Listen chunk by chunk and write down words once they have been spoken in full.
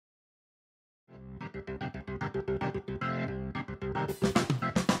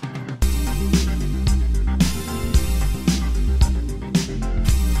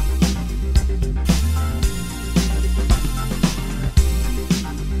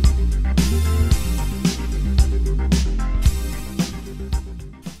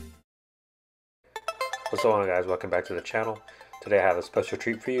What's going on, guys? Welcome back to the channel. Today I have a special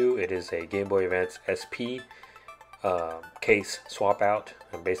treat for you. It is a Gameboy Advance SP case swap out.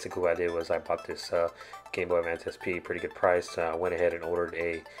 And basically what I did was I bought this Gameboy Advance SP, pretty good price. Went ahead and ordered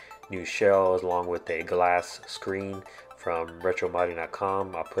a new shell along with a glass screen from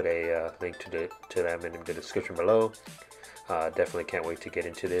retromodding.com. I'll put a link to them in the description below. Definitely can't wait to get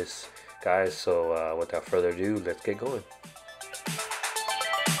into this, guys. So without further ado, let's get going.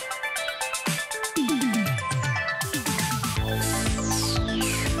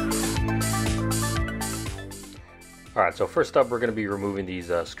 Alright, so first up we're going to be removing these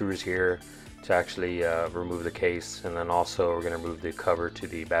screws here to actually remove the case, and then also we're going to remove the cover to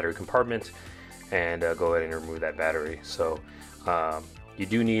the battery compartment and go ahead and remove that battery. So you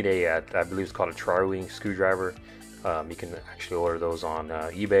do need a, I believe it's called a tri-wing screwdriver. You can actually order those on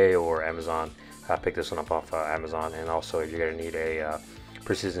eBay or Amazon. I picked this one up off Amazon. And also you're going to need a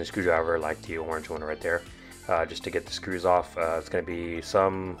precision screwdriver like the orange one right there, just to get the screws off. It's going to be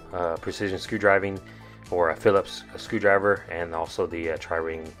some precision screwdriving or a Phillips screwdriver, and also the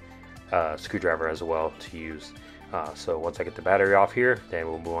tri-wing screwdriver as well to use. So once I get the battery off here, then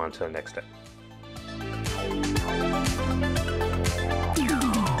we'll move on to the next step.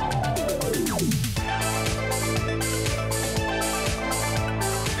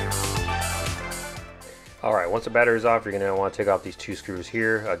 Alright, once the battery is off, you're going to want to take off these two screws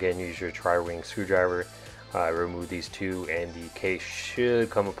here. Again, use your tri-wing screwdriver. Remove these two and the case should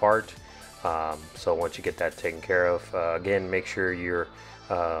come apart. So once you get that taken care of, again, make sure you're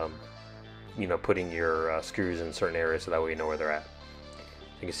putting your screws in certain areas so that way you know where they're at.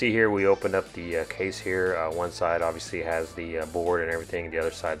 You can see here we opened up the case here. One side obviously has the board and everything. The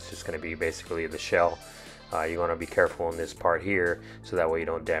other side is just going to be basically the shell. You want to be careful in this part here so that way you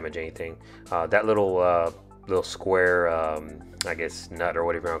don't damage anything. That little square, I guess nut or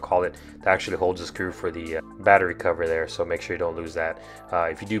whatever you want to call it, that actually holds the screw for the battery cover there, so make sure you don't lose that.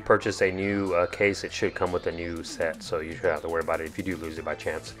 If you do purchase a new case, it should come with a new set, so you shouldn't have to worry about it if you do lose it by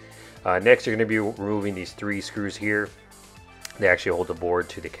chance. Next, you're going to be removing these three screws here. They actually hold the board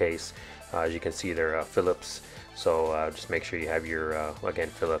to the case. As you can see, they're Phillips, so just make sure you have your again,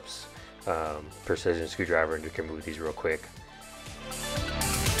 Phillips precision screwdriver, and you can remove these real quick.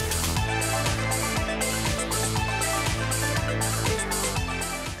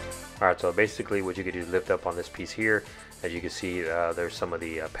 Alright, so basically what you can do is lift up on this piece here. As you can see, there's some of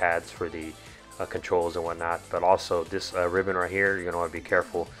the pads for the controls and whatnot, but also this ribbon right here, you're going to want to be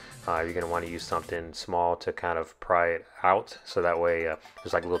careful. You're going to want to use something small to kind of pry it out, so that way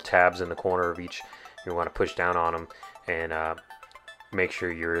there's like little tabs in the corner of each. You want to push down on them and make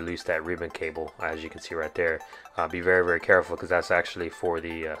sure you release that ribbon cable, as you can see right there. Be very, very careful, because that's actually for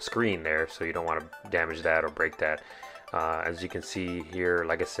the screen there, so you don't want to damage that or break that. As you can see here,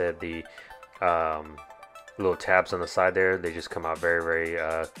 like I said, the little tabs on the side there, they just come out very,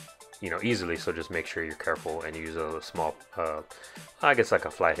 very easily, so just make sure you're careful and use a small I guess like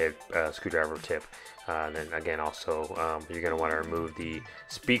a flathead screwdriver tip. And then again, also you're going to want to remove the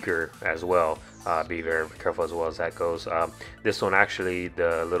speaker as well. Be very careful as well as that goes. This one actually,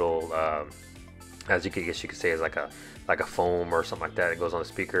 the little as you guess you could say, is like a foam or something like that. It goes on the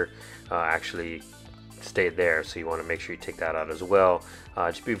speaker, actually stayed there, so you want to make sure you take that out as well.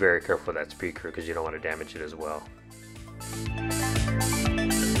 Just be very careful with that speaker, because you don't want to damage it as well.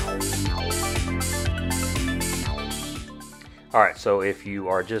 Alright, so if you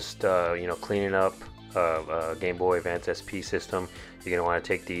are just cleaning up a Game Boy Advance SP system, you're going to want to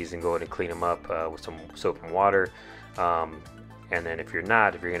take these and go ahead and clean them up with some soap and water. And then if you're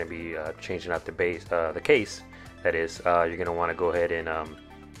going to be changing out the case, that is, you're going to want to go ahead and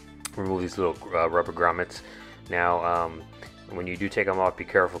remove these little rubber grommets. Now when you do take them off, be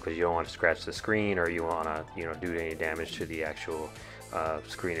careful, because you don't want to scratch the screen, or you want to do any damage to the actual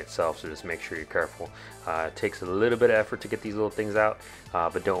screen itself, so just make sure you're careful. It takes a little bit of effort to get these little things out,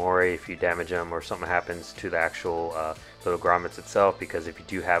 but don't worry if you damage them or something happens to the actual little grommets itself, because if you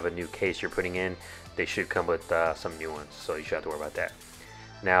do have a new case you're putting in, they should come with some new ones, so you should have to worry about that.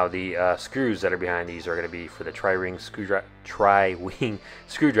 Now the screws that are behind these are going to be for the tri-wing screwdriver.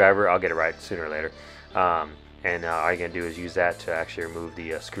 I'll get it right sooner or later. And all you're going to do is use that to actually remove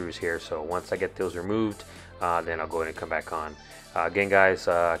the screws here. So once I get those removed, then I'll go ahead and come back on. Again, guys,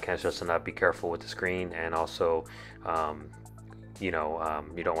 I can't stress enough, be careful with the screen, and also you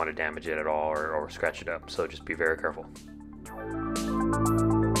don't want to damage it at all or scratch it up, so just be very careful.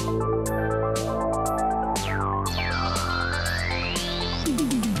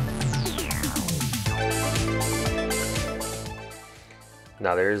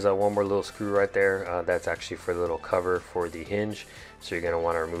 Now there is one more little screw right there. That's actually for the little cover for the hinge, so you're going to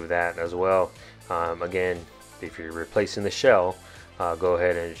want to remove that as well. Again, if you're replacing the shell, go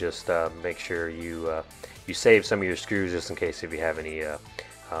ahead and just make sure you save some of your screws just in case if you have any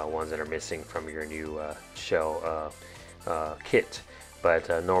ones that are missing from your new shell kit. But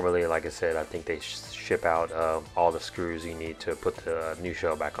normally, like I said, I think they ship out all the screws you need to put the new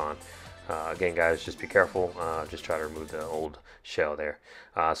shell back on. Again, guys, just be careful. Just try to remove the old shell there.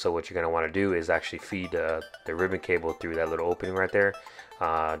 So what you're going to want to do is actually feed the ribbon cable through that little opening right there.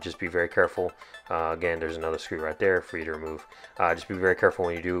 Just be very careful. Again, there's another screw right there for you to remove. Just be very careful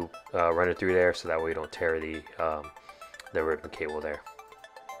when you do run it through there, so that way you don't tear the ribbon cable there.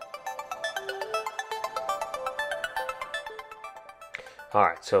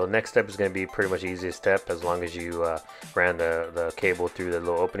 Alright, so next step is going to be pretty much the easiest step. As long as you ran the cable through the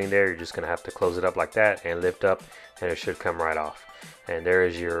little opening there, you're just going to have to close it up like that and lift up, and it should come right off. And there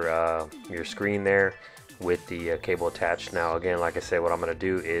is your screen there with the cable attached. Now again, like I said, what I'm going to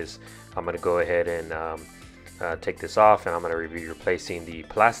do is I'm going to go ahead and take this off, and I'm going to be replacing the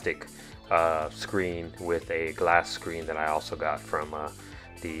plastic screen with a glass screen that I also got from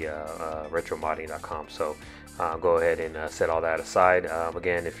the retromodding.com. So go ahead and set all that aside.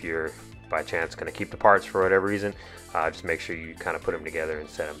 Again, if you're by chance going to keep the parts for whatever reason, just make sure you kind of put them together and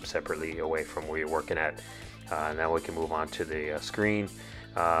set them separately away from where you're working at. Now we can move on to the screen.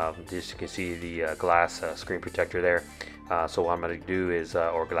 Just you can see the glass screen protector there. So what I'm going to do is,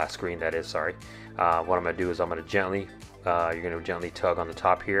 or glass screen that is, sorry. What I'm going to do is I'm going to gently, you're going to gently tug on the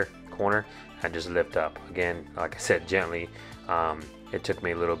top here corner and just lift up. Again, like I said, gently. It took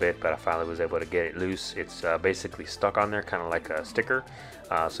me a little bit, but I finally was able to get it loose. It's basically stuck on there, kind of like a sticker.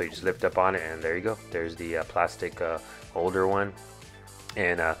 So you just lift up on it, and there you go. There's the plastic older one.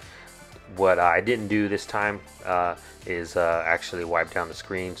 And what I didn't do this time is actually wipe down the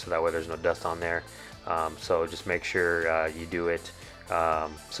screen, so that way there's no dust on there. So just make sure you do it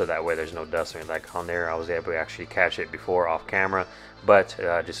so that way there's no dust or anything like on there. I was able to actually catch it before off camera, but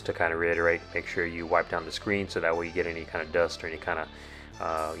just to kind of reiterate, make sure you wipe down the screen so that way you get any kind of dust or any kind of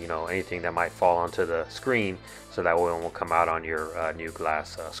you know, anything that might fall onto the screen, so that way it won't come out on your new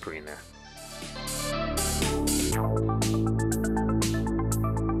glass screen there.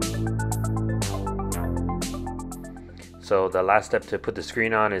 So the last step to put the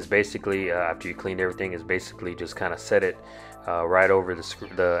screen on is basically, after you cleaned everything, is basically just kind of set it right over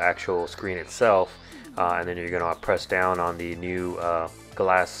the actual screen itself, and then you're going to press down on the new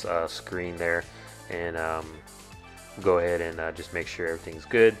glass screen there, and go ahead and just make sure everything's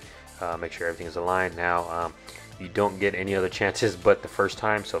good, make sure everything's aligned. Now you don't get any other chances but the first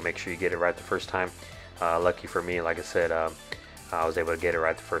time, so make sure you get it right the first time. Lucky for me, like I said, I was able to get it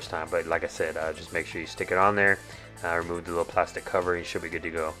right the first time, but like I said, just make sure you stick it on there, remove the little plastic cover, and you should be good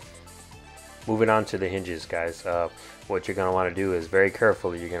to go. Moving on to the hinges, guys. What you're going to want to do is very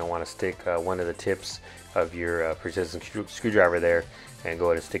carefully, you're going to want to stick one of the tips of your precision screwdriver there, and go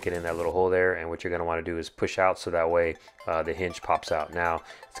ahead and stick it in that little hole there. And what you're going to want to do is push out, so that way the hinge pops out. Now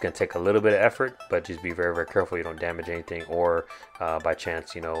it's going to take a little bit of effort, but just be very, very careful you don't damage anything, or by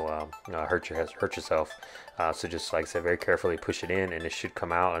chance, you know, hurt yourself. So just like I said, very carefully push it in, and it should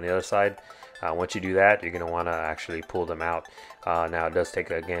come out on the other side. Once you do that, you're going to want to actually pull them out. Now it does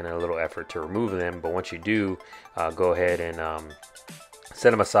take, again, a little effort to remove them, but once you do, go ahead and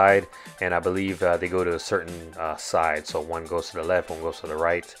set them aside. And I believe they go to a certain side, so one goes to the left, one goes to the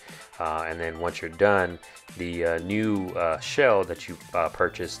right, and then once you're done, the new shell that you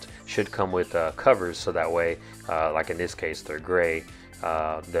purchased should come with covers, so that way, like in this case, they're gray.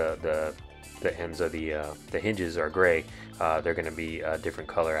 The ends of the hinges are gray. They're going to be a different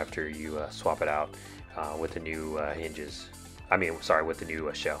color after you swap it out with the new hinges. I mean, sorry, with the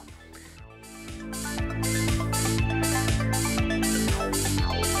new shell.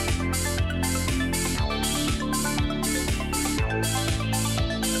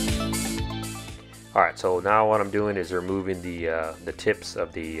 Alright, so now what I'm doing is removing the tips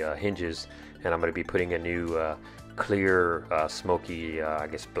of the hinges, and I'm going to be putting a new clear, smoky, I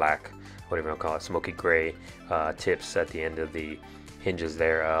guess black, whatever you want to call it, smoky gray tips at the end of the hinges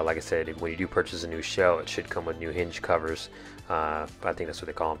there. Like I said, when you do purchase a new shell, it should come with new hinge covers. I think that's what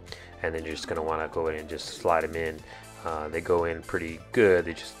they call them. And then you're just going to want to go in and just slide them in. They go in pretty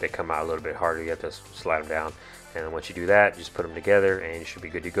good. They come out a little bit harder. You have to slide them down. And then once you do that, just put them together, and you should be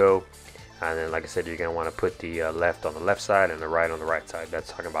good to go. And then, like I said, you're going to want to put the left on the left side and the right on the right side. That's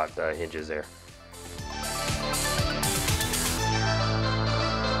talking about the hinges there.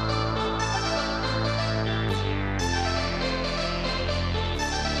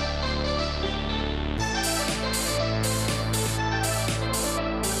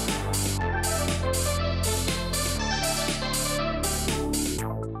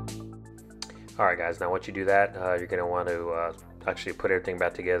 Alright guys, now once you do that, you're going to want to actually put everything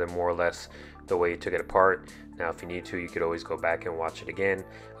back together more or less the way you took it apart. Now if you need to, you could always go back and watch it again,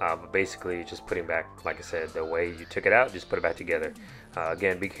 but basically just putting back, like I said, the way you took it out, just put it back together.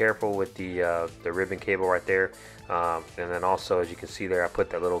 Again, be careful with the ribbon cable right there, and then also, as you can see there, I put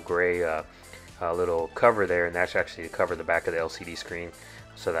that little gray little cover there, and that's actually to cover the back of the LCD screen,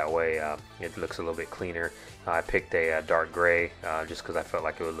 so that way it looks a little bit cleaner. I picked a dark gray just because I felt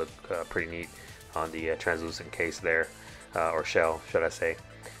like it would look pretty neat on the translucent case there, or shell, should I say.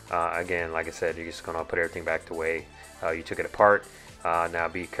 Again, like I said, you're just going to put everything back the way you took it apart. Now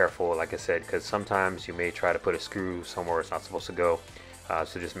be careful, like I said, because sometimes you may try to put a screw somewhere it's not supposed to go.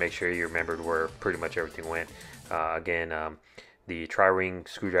 So just make sure you remembered where pretty much everything went. Again, the tri-ring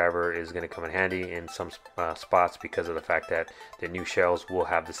screwdriver is going to come in handy in some spots because of the fact that the new shells will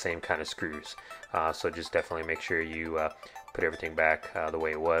have the same kind of screws. So just definitely make sure you put everything back the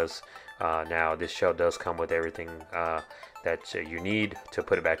way it was. Now this shell does come with everything that you need to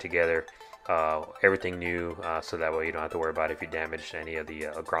put it back together. Everything new, so that way you don't have to worry about if you damaged any of the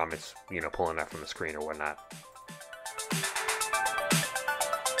grommets, pulling that from the screen or whatnot.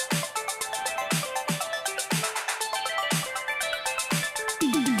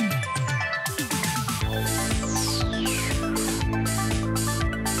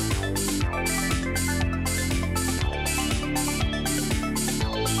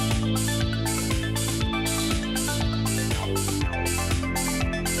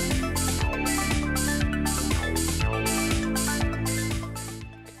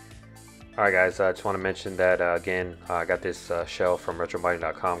 Alright guys, I just want to mention that again, I got this shell from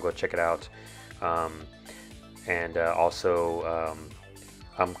retrobody.com, go check it out. Also,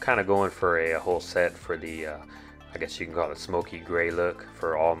 I'm kind of going for a whole set for the, I guess you can call it smoky gray look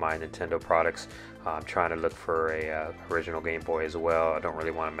for all my Nintendo products. I'm trying to look for a original Game Boy as well. I don't really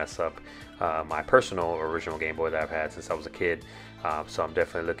want to mess up my personal original Game Boy that I've had since I was a kid. So I'm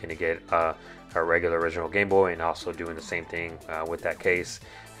definitely looking to get a regular original Game Boy, and also doing the same thing with that case,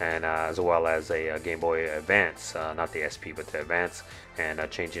 and as well as a Game Boy Advance, not the SP but the Advance, and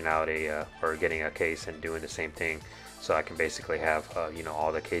changing out or getting a case and doing the same thing, so I can basically have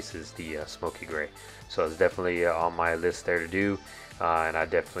all the cases the smoky gray. So it's definitely on my list there to do, and I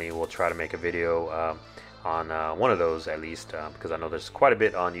definitely will try to make a video on one of those at least, because I know there's quite a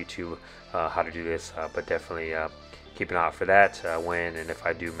bit on YouTube how to do this, but definitely keep an eye out for that when and if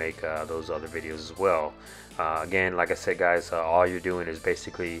I do make those other videos as well. Again, like I said guys, all you're doing is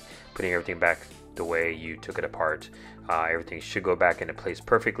basically putting everything back the way you took it apart. Everything should go back into place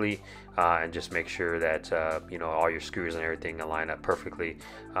perfectly, and just make sure that all your screws and everything line up perfectly.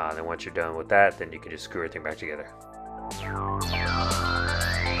 Then once you're done with that, then you can just screw everything back together.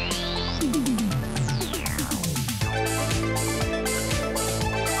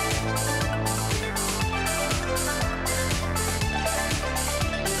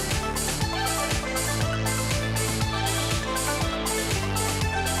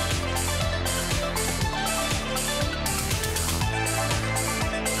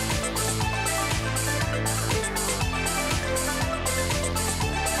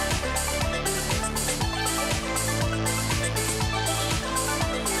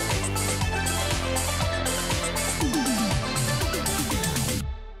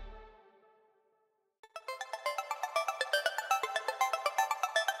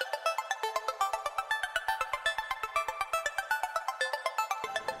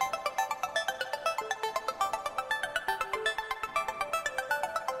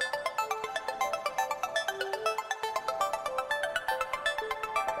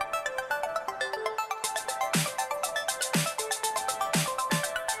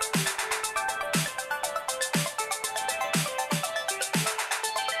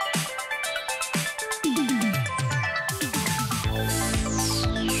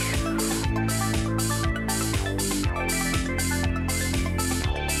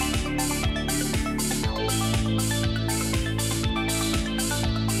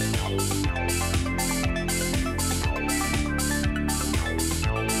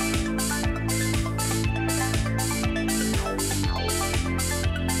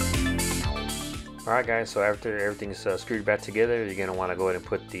 Alright guys, so after everything's screwed back together, you're going to want to go ahead and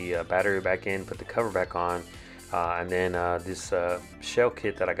put the battery back in, put the cover back on, and then this shell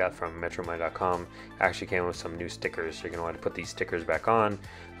kit that I got from metromoney.com actually came with some new stickers. You're going to want to put these stickers back on.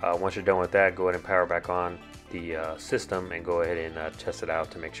 Once you're done with that, go ahead and power back on the system and go ahead and test it out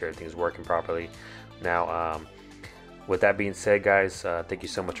to make sure everything's working properly. Now, with that being said guys, thank you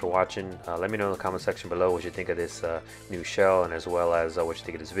so much for watching. Let me know in the comment section below what you think of this new shell, and as well as what you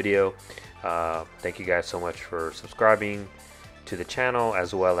think of this video. Thank you guys so much for subscribing to the channel,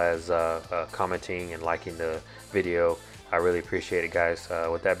 as well as commenting and liking the video. I really appreciate it, guys.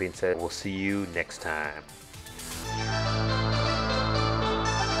 With that being said, we'll see you next time.